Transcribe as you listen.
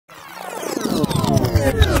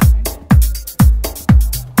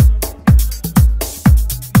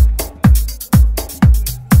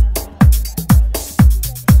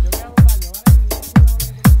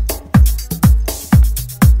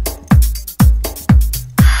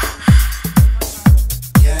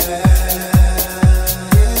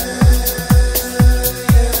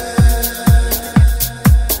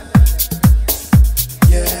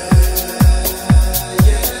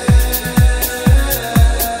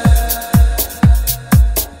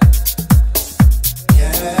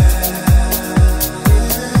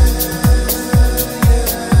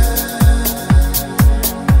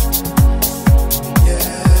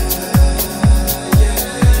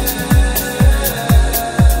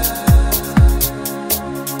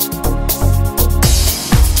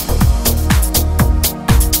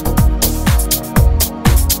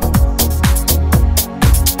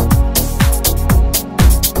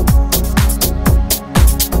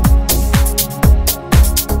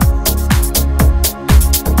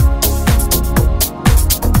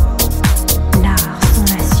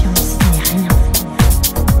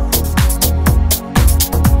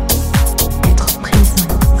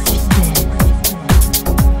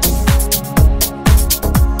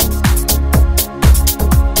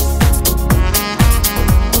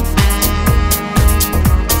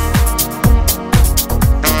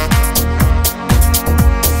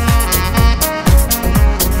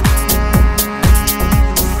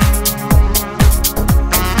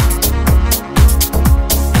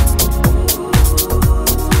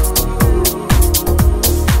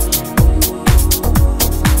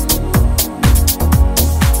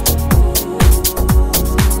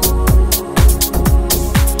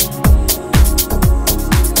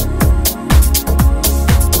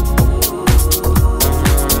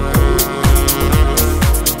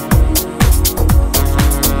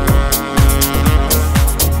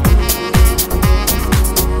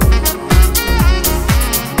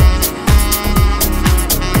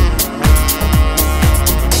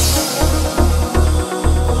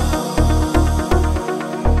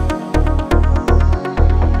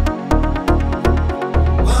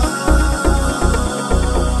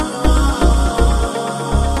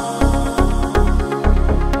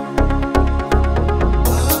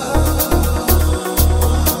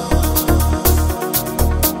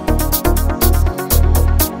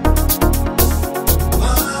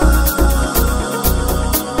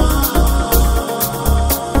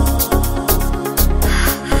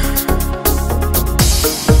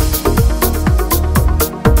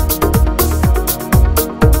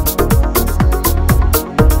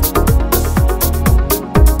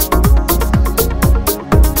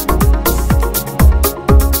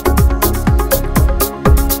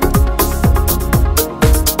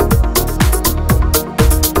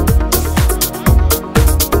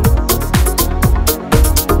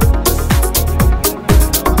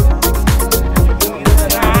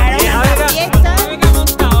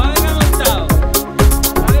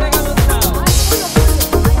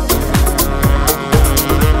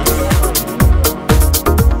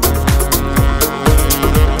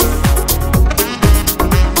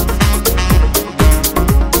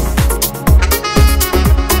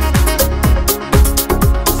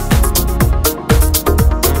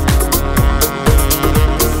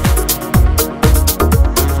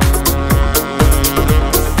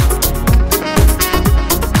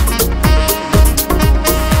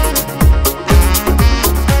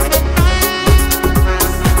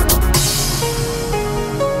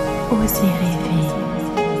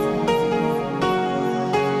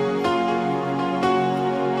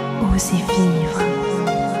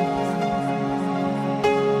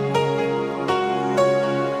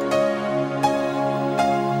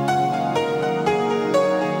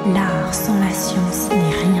L'art sans la science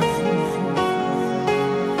n'est rien.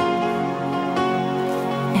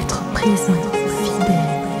 Être présent,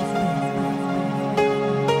 fidèle.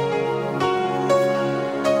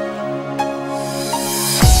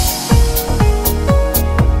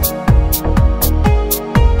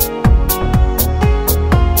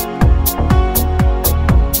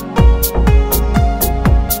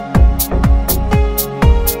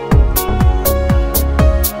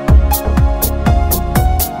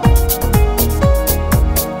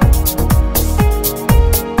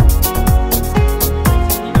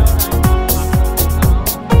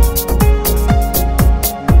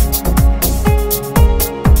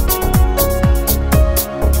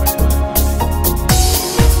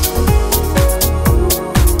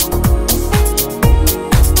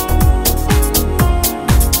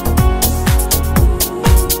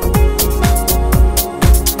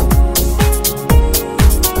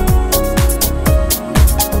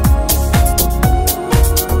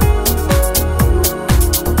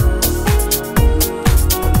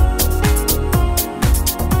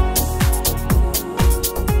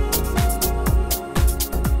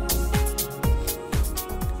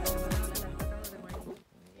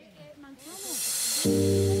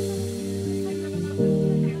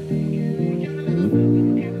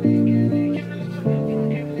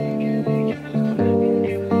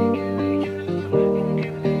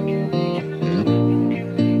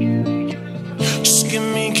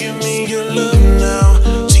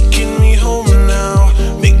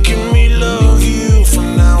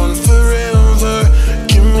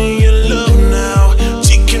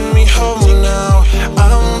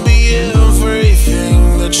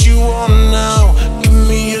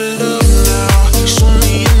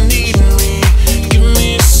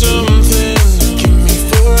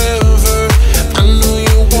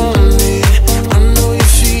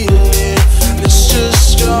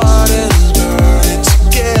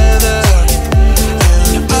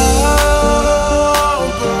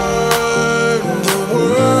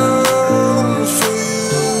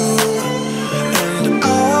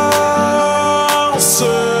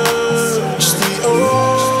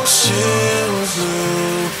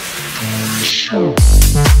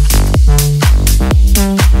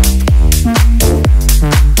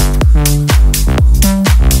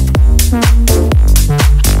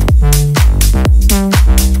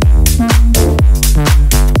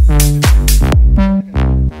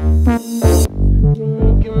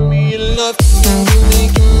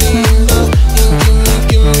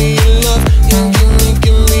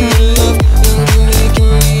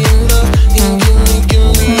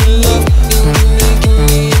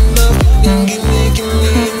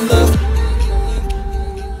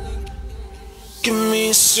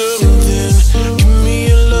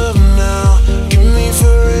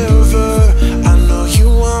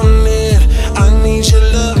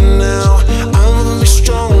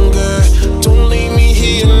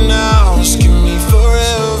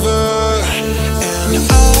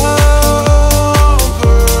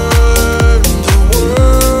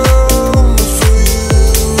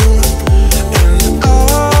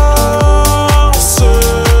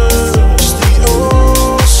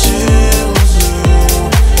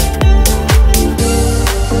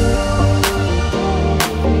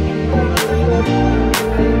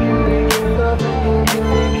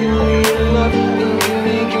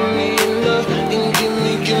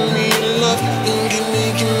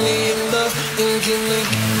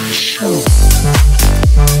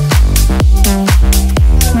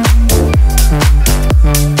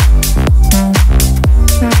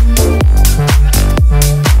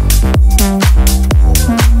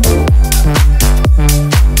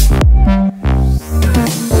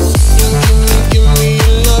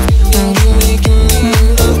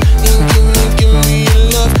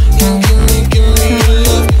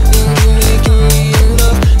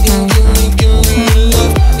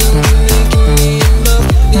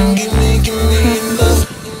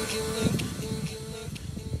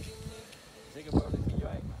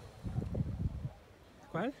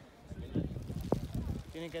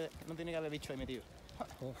 no tiene que haber bicho ahí metido.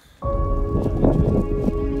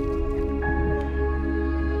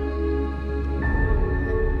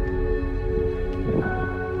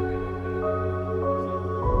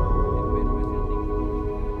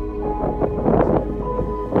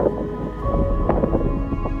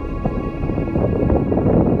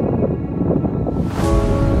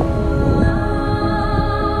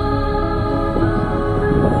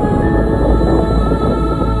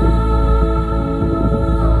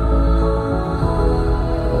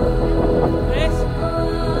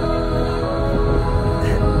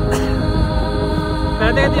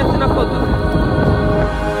 Espérate que te hace una foto.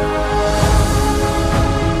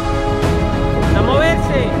 ¡A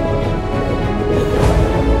moverse!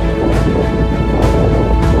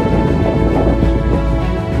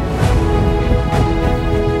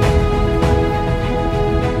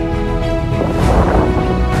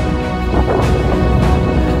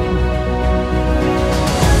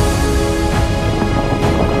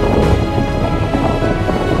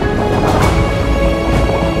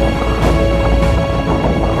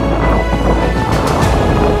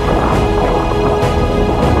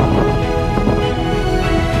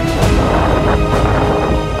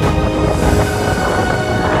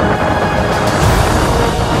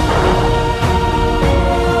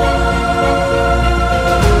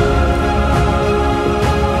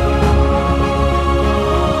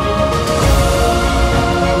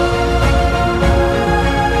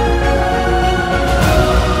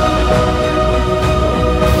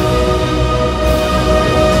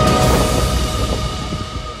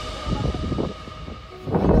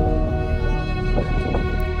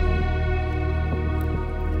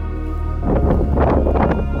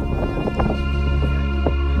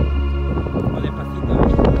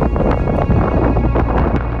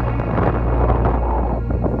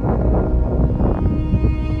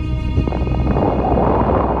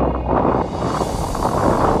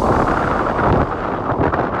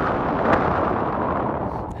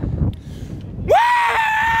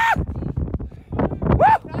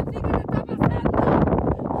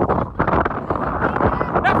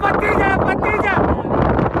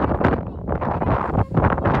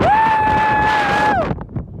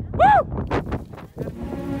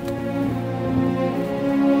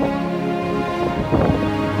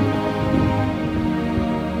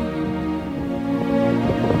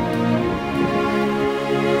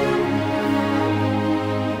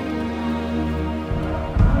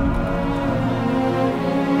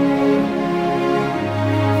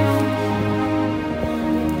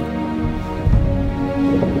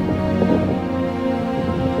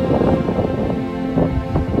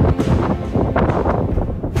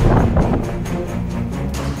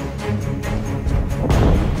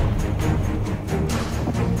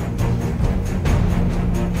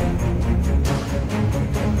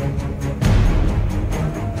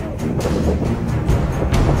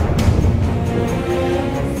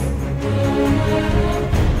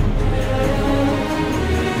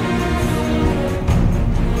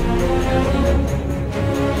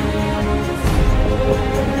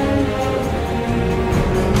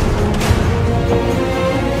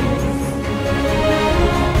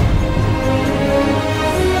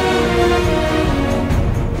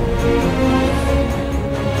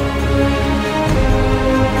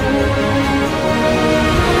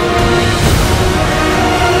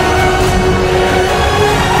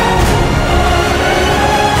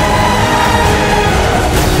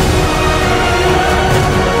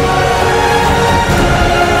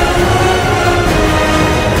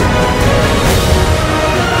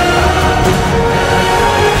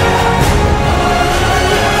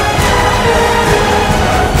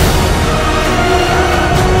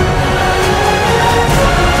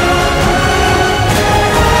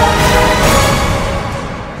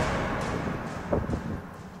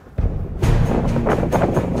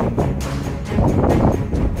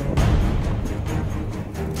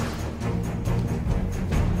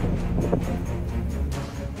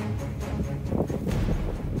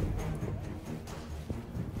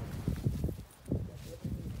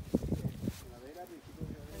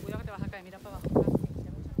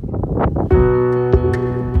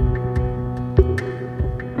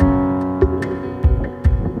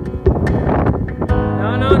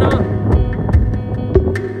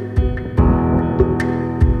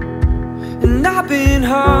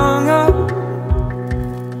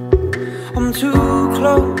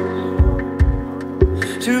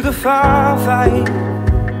 to the firefight,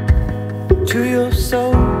 to your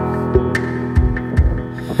soul.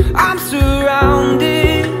 I'm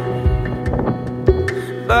surrounded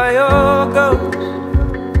by your ghost,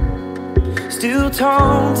 still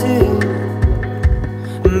taunted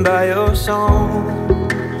by your song.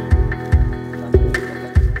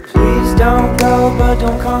 Please don't go, but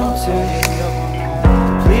don't come too.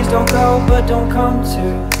 Please don't go, but don't come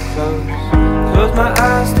too close. Close my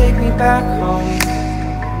eyes, take me back home.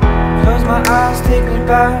 Close my eyes, take me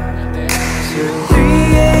back to 3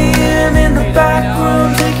 a.m. in the back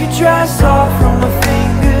room. Take your dress off from my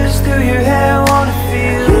fingers through your hair. Wanna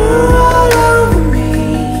feel you all over me,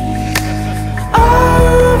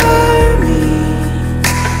 over me.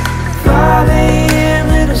 5 a.m.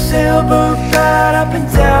 little sailboat ride up and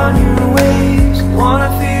down your waves. Wanna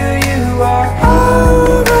feel you are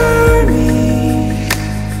over me,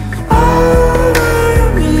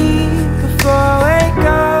 over me. Before I wake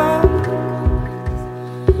up,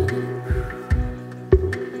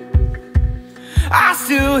 I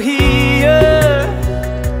still hear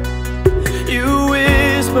you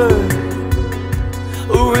whisper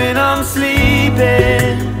when I'm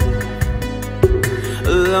sleeping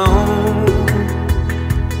alone.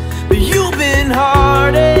 But you've been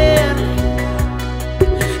hardened,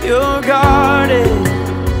 you're guarded.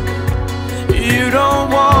 You don't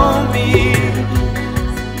want me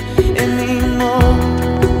anymore.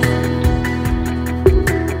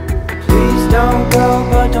 Please don't go,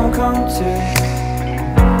 but don't come too.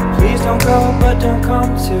 Please don't go, but don't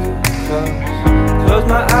come too close. Close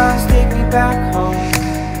my eyes, take me back home.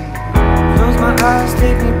 Close my eyes,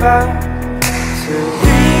 take me back to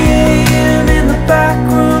 3 a.m. in the back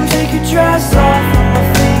room. Take your dress off from my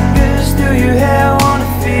fingers through your hair. Wanna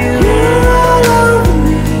feel you all over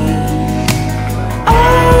me,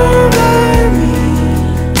 over me.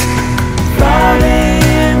 5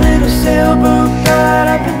 a.m. little sailboat ride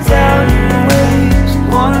up and down your waves.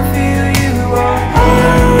 Wanna feel you all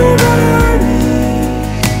over me,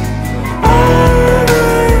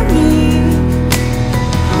 over me.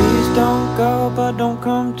 Please don't go, but don't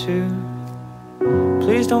come too.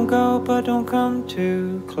 Please don't go, but don't come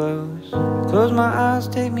too close. Close my eyes,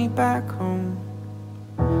 take me back home.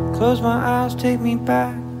 Close my eyes, take me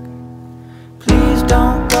back. Please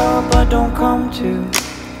don't go, but don't come too.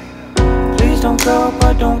 Please don't go,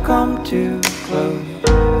 but don't come too close.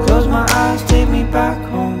 Close my eyes, take me back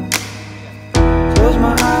home. Close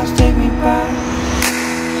my eyes, take me back.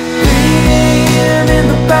 3 a.m. in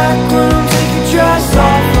the back room. Take your dress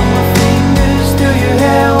off from my fingers through your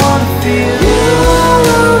hair. Wanna feel you all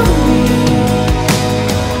over me,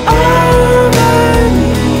 over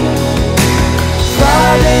me.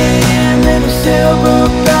 5 a.m. little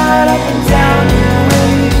sailboat ride up and down your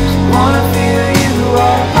waves. Wanna feel you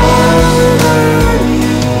all over me,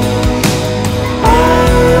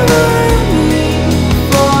 over me.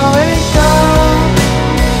 Before I wake up,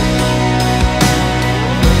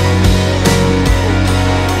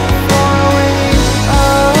 before I wake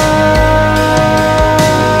up.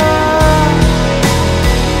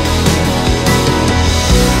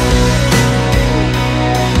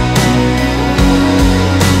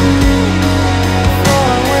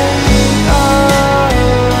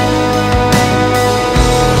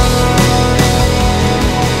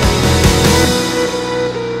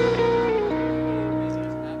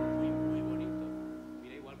 Muy bonito.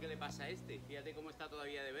 Mira, igual que le pasa a este. Fíjate cómo está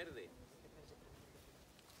todavía de verde.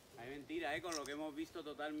 Es mentira, con lo que hemos visto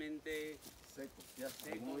totalmente seco.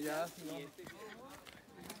 Seco ya. Y este...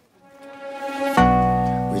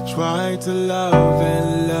 We try to love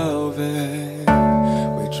and love it.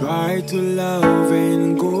 We try to love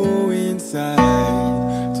and go inside.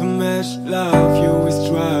 To match love, you will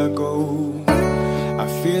struggle. I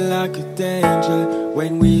feel like a danger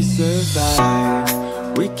when we survive.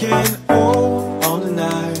 We can hold all the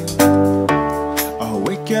night, or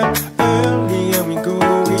wake up early and we go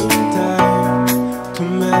in time. To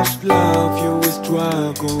match love, you will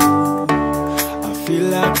struggle. I feel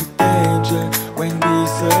like a danger when we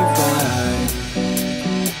survive.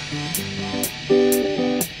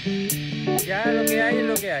 Ya lo que hay es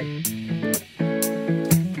lo que hay.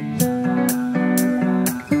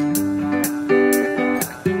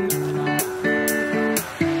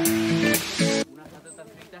 Unas patatas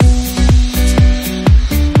fritas.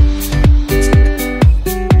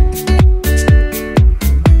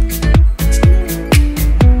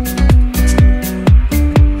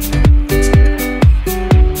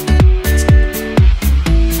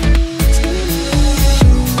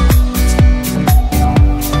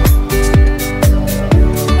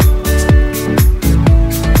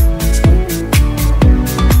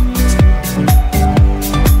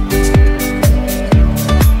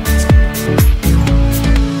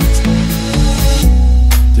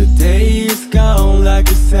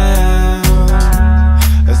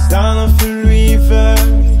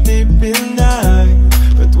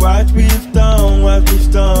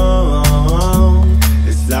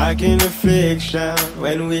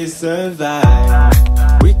 survive.